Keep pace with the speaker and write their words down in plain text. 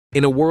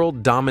In a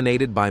world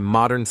dominated by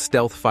modern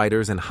stealth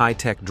fighters and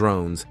high-tech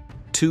drones,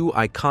 two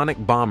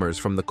iconic bombers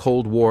from the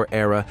Cold War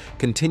era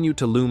continue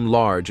to loom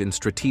large in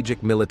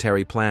strategic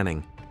military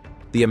planning.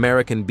 The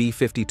American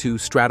B-52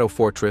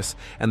 Stratofortress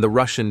and the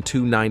Russian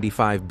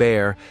Tu-95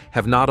 Bear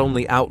have not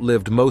only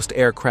outlived most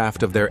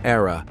aircraft of their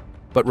era,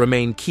 but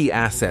remain key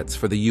assets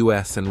for the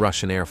US and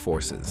Russian air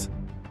forces.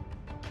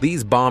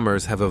 These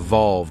bombers have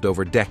evolved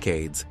over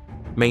decades,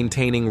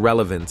 maintaining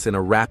relevance in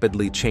a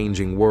rapidly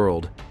changing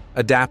world,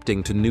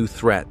 adapting to new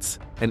threats,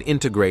 and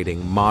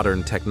integrating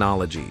modern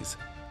technologies.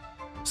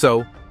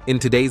 So, in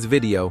today's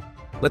video,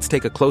 let's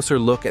take a closer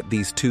look at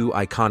these two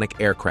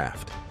iconic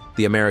aircraft,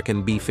 the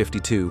American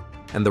B-52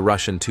 and the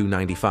Russian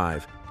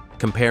Tu-95,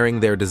 comparing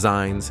their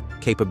designs,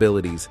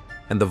 capabilities,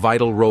 and the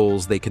vital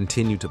roles they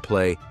continue to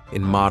play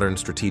in modern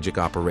strategic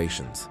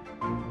operations.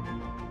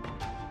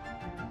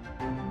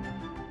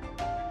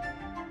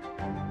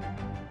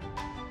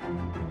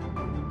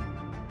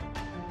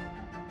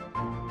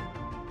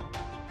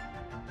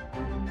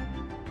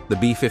 The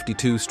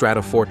B-52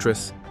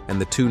 Stratofortress and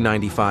the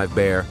Tu-95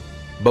 Bear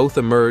both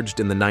emerged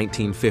in the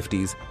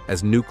 1950s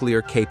as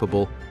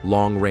nuclear-capable,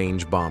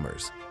 long-range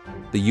bombers.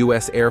 The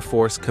U.S. Air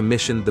Force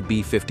commissioned the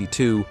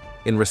B-52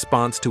 in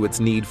response to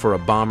its need for a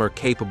bomber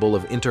capable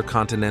of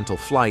intercontinental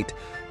flight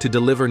to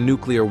deliver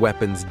nuclear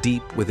weapons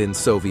deep within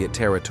Soviet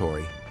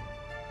territory.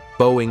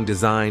 Boeing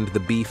designed the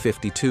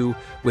B-52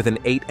 with an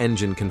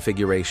 8-engine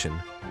configuration,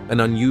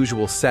 an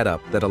unusual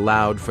setup that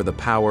allowed for the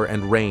power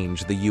and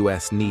range the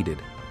U.S. needed.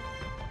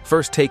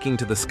 First taking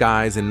to the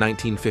skies in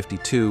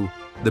 1952,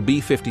 the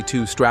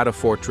B-52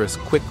 Stratofortress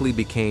quickly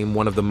became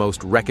one of the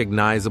most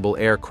recognizable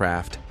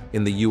aircraft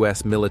in the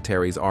U.S.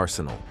 military's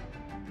arsenal.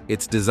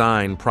 Its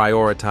design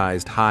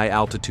prioritized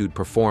high-altitude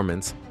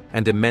performance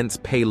and immense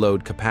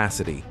payload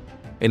capacity,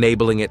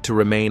 enabling it to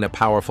remain a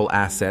powerful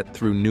asset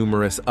through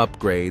numerous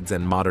upgrades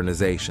and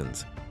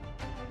modernizations.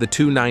 The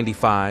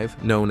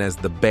Tu-95, known as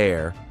the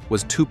Bear,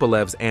 was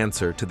Tupolev's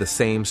answer to the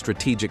same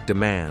strategic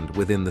demand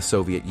within the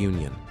Soviet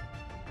Union.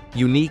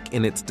 Unique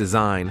in its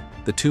design,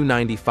 the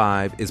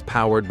Tu-95 is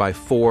powered by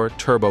 4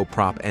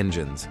 turboprop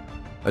engines,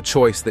 a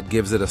choice that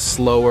gives it a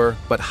slower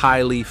but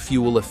highly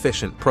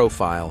fuel-efficient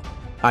profile,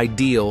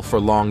 ideal for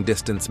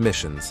long-distance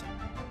missions.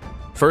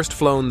 First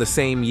flown the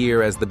same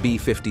year as the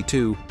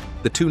B-52,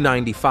 the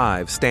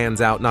Tu-95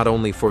 stands out not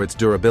only for its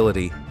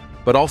durability,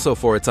 but also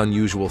for its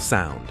unusual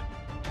sound.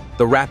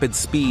 The rapid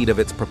speed of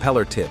its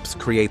propeller tips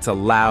creates a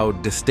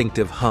loud,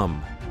 distinctive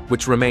hum,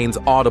 which remains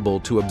audible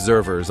to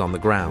observers on the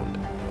ground.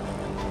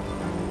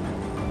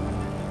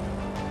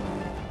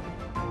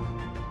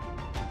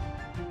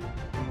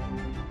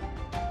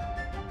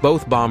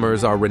 Both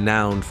bombers are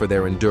renowned for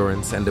their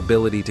endurance and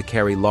ability to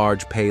carry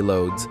large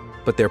payloads,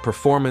 but their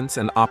performance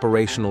and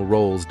operational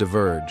roles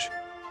diverge.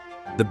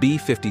 The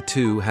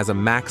B-52 has a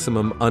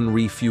maximum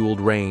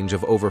unrefueled range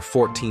of over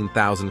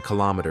 14,000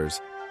 kilometers,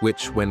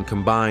 which, when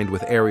combined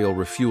with aerial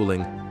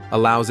refueling,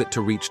 allows it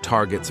to reach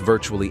targets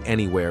virtually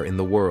anywhere in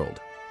the world.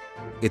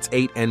 Its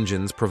 8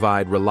 engines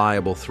provide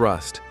reliable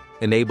thrust,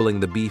 enabling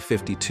the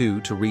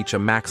B-52 to reach a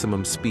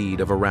maximum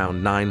speed of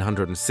around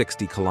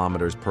 960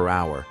 kilometers per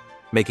hour,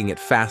 making it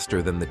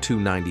faster than the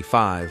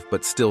Tu-95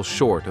 but still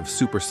short of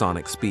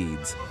supersonic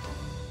speeds.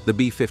 The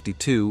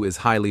B-52 is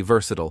highly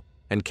versatile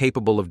and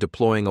capable of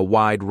deploying a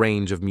wide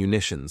range of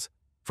munitions,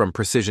 from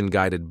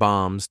precision-guided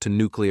bombs to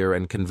nuclear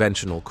and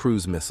conventional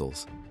cruise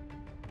missiles.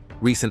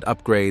 Recent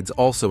upgrades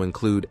also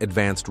include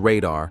advanced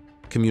radar,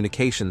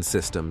 communication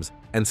systems,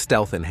 and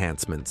stealth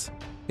enhancements,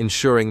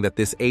 ensuring that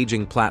this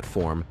aging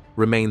platform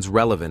remains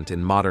relevant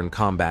in modern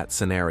combat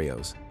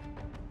scenarios.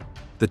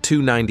 The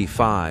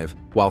Tu-95,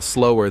 while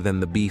slower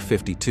than the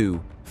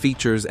B-52,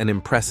 features an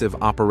impressive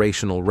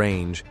operational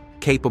range,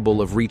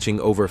 capable of reaching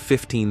over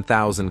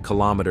 15,000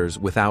 kilometers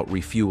without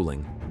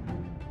refueling.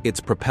 Its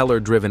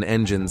propeller-driven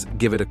engines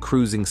give it a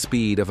cruising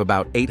speed of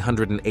about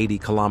 880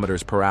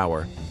 kilometers per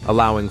hour,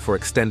 allowing for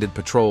extended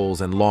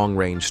patrols and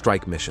long-range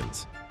strike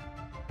missions.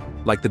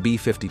 Like the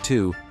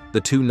B-52,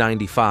 the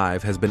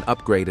Tu-95 has been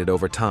upgraded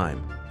over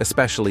time,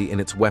 especially in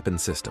its weapon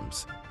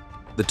systems.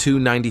 The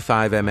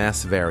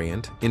Tu-95MS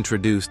variant,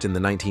 introduced in the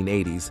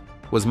 1980s,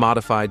 was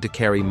modified to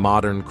carry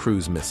modern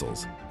cruise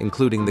missiles,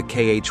 including the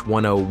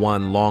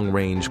KH-101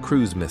 long-range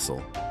cruise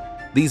missile.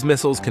 These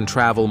missiles can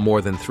travel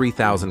more than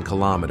 3,000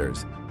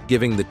 kilometers,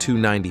 giving the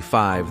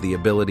Tu-95 the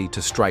ability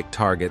to strike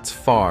targets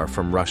far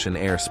from Russian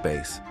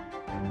airspace.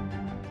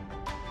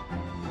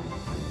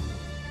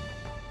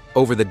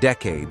 Over the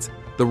decades,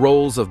 the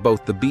roles of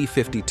both the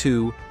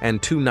B-52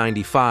 and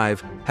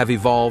Tu-95 have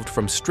evolved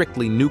from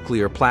strictly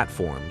nuclear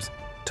platforms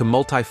to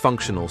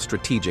multifunctional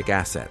strategic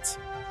assets.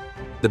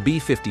 The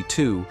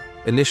B-52,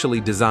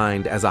 initially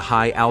designed as a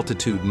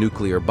high-altitude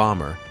nuclear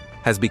bomber,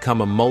 has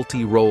become a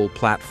multi-role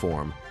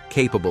platform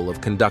capable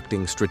of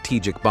conducting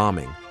strategic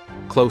bombing,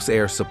 close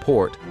air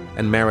support,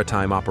 and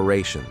maritime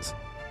operations.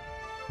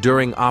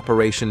 During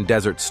Operation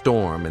Desert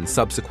Storm and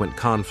subsequent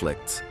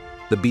conflicts,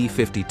 the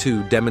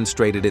B-52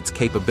 demonstrated its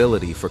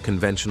capability for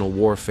conventional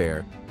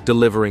warfare,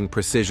 delivering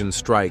precision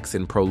strikes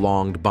in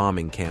prolonged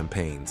bombing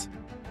campaigns.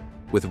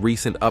 with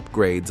recent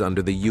upgrades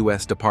under the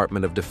U.S.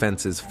 Department of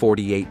Defense's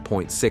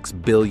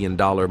 $48.6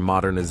 billion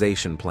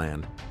modernization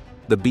plan.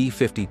 The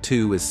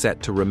B-52 is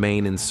set to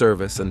remain in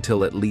service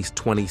until at least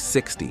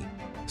 2060,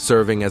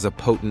 serving as a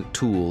potent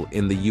tool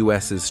in the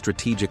U.S.'s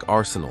strategic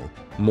arsenal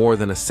more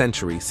than a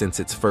century since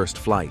its first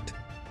flight.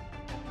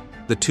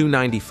 The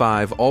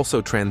Tu-95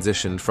 also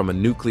transitioned from a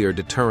nuclear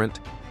deterrent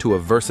to a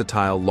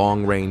versatile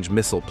long-range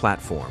missile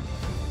platform,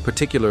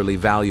 particularly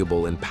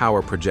valuable in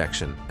power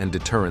projection and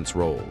deterrence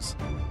roles.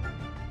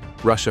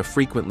 Russia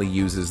frequently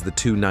uses the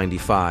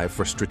Tu-95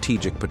 for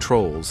strategic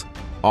patrols,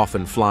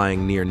 often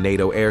flying near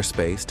NATO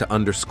airspace to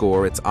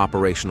underscore its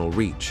operational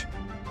reach.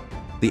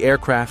 The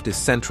aircraft is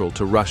central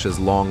to Russia's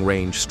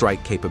long-range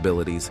strike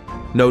capabilities,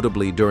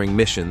 notably during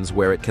missions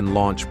where it can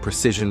launch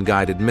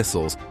precision-guided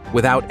missiles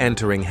without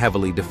entering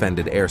heavily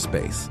defended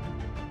airspace.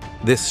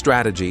 This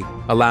strategy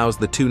allows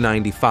the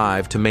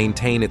Tu-95 to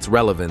maintain its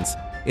relevance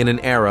in an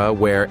era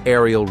where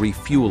aerial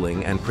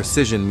refueling and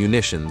precision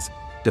munitions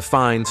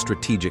define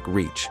strategic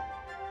reach.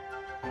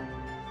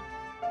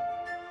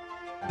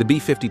 The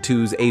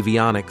B-52's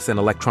avionics and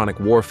electronic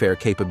warfare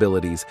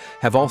capabilities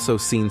have also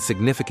seen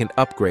significant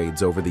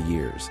upgrades over the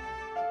years.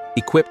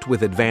 Equipped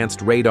with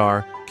advanced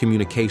radar,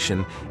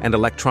 communication, and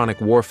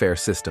electronic warfare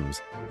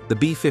systems, the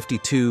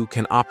B-52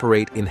 can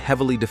operate in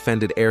heavily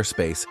defended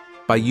airspace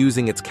by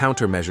using its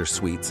countermeasure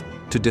suites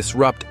to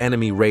disrupt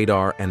enemy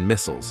radar and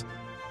missiles.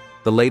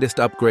 The latest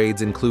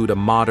upgrades include a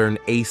modern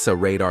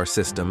AESA radar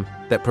system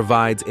that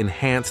provides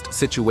enhanced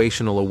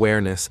situational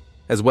awareness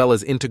as well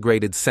as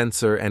integrated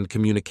sensor and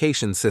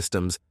communication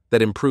systems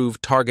that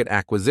improve target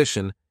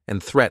acquisition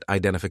and threat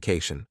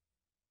identification.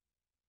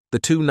 The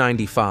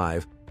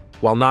Tu-95,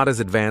 while not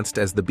as advanced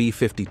as the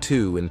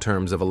B-52 in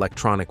terms of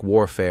electronic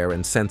warfare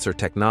and sensor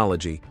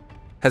technology,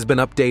 has been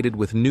updated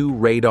with new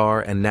radar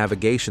and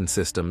navigation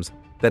systems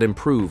that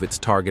improve its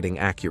targeting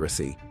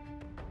accuracy.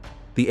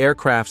 The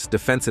aircraft's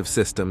defensive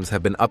systems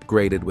have been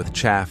upgraded with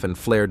chaff and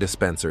flare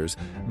dispensers,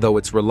 though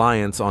its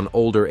reliance on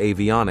older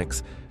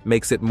avionics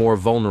makes it more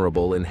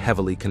vulnerable in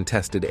heavily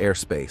contested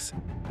airspace.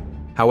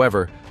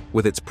 However,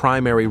 with its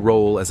primary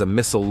role as a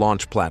missile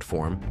launch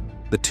platform,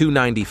 the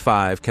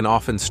Tu-95 can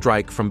often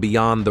strike from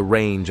beyond the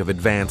range of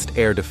advanced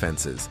air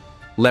defenses,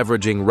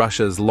 leveraging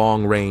Russia's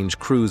long-range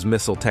cruise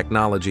missile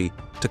technology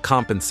to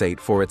compensate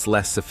for its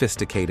less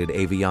sophisticated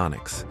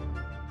avionics.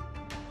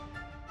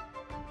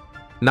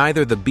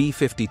 Neither the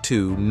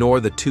B-52 nor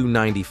the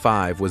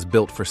Tu-95 was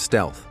built for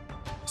stealth,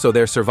 so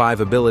their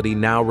survivability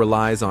now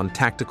relies on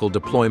tactical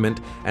deployment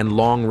and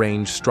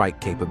long-range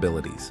strike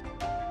capabilities.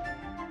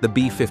 The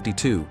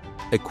B-52,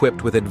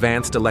 equipped with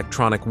advanced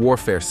electronic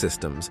warfare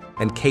systems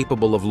and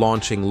capable of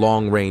launching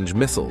long-range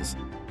missiles,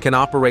 can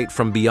operate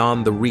from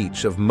beyond the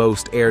reach of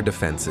most air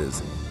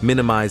defenses,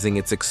 minimizing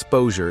its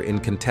exposure in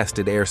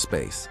contested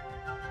airspace.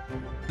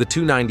 The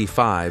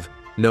Tu-95,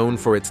 known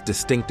for its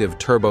distinctive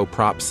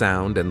turboprop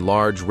sound and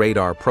large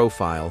radar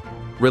profile,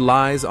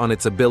 relies on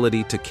its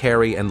ability to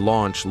carry and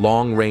launch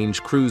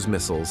long-range cruise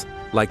missiles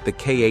like the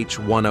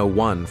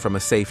KH-101 from a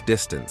safe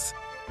distance.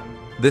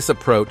 This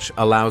approach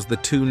allows the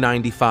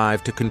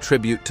Tu-95 to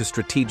contribute to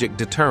strategic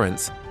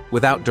deterrence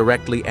without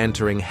directly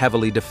entering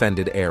heavily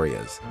defended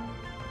areas.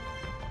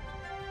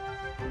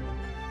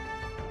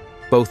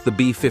 Both the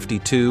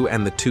B-52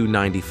 and the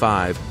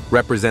Tu-95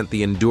 represent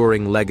the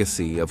enduring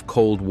legacy of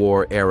Cold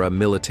War-era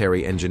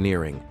military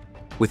engineering,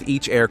 with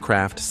each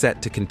aircraft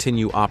set to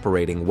continue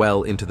operating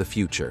well into the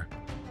future.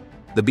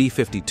 The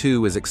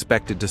B-52 is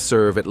expected to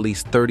serve at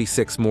least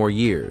 36 more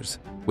years,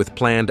 with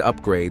planned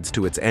upgrades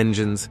to its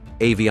engines,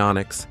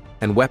 avionics,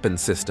 and weapon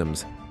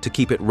systems to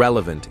keep it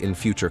relevant in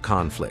future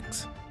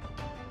conflicts.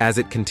 As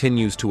it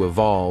continues to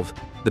evolve,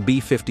 the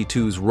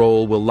B-52's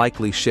role will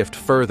likely shift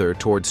further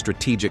toward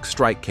strategic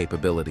strike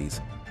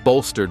capabilities,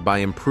 bolstered by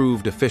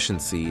improved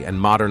efficiency and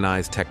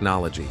modernized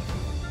technology.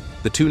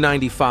 The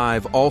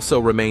Tu-95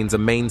 also remains a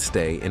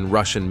mainstay in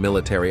Russian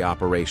military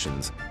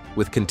operations,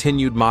 with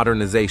continued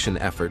modernization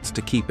efforts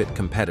to keep it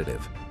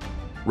competitive.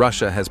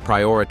 Russia has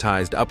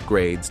prioritized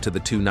upgrades to the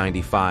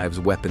Tu-95's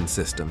weapon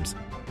systems,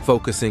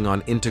 focusing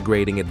on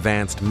integrating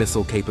advanced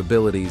missile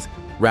capabilities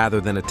rather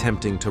than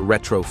attempting to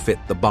retrofit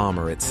the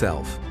bomber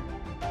itself.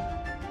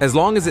 As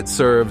long as it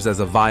serves as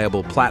a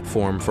viable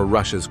platform for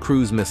Russia's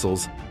cruise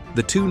missiles,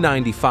 the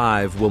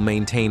Tu-95 will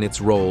maintain its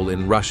role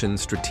in Russian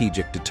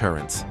strategic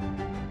deterrence.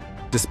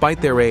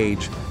 Despite their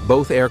age,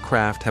 both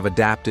aircraft have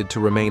adapted to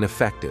remain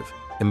effective,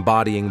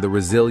 embodying the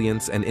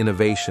resilience and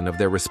innovation of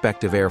their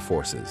respective air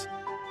forces.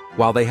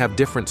 While they have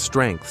different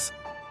strengths,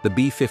 the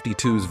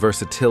B-52's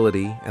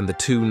versatility and the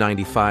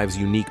Tu-95's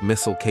unique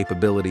missile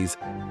capabilities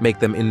make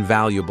them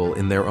invaluable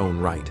in their own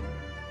right.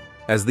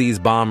 As these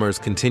bombers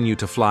continue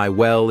to fly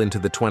well into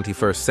the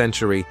 21st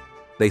century,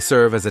 they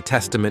serve as a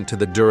testament to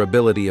the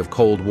durability of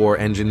Cold War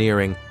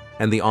engineering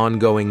and the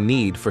ongoing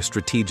need for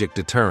strategic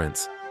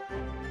deterrence.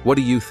 What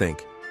do you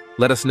think?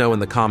 Let us know in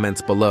the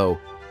comments below,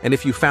 and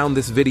if you found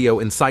this video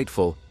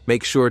insightful,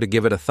 make sure to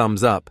give it a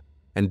thumbs up,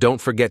 and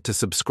don't forget to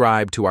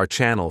subscribe to our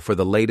channel for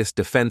the latest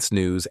defense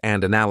news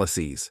and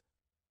analyses.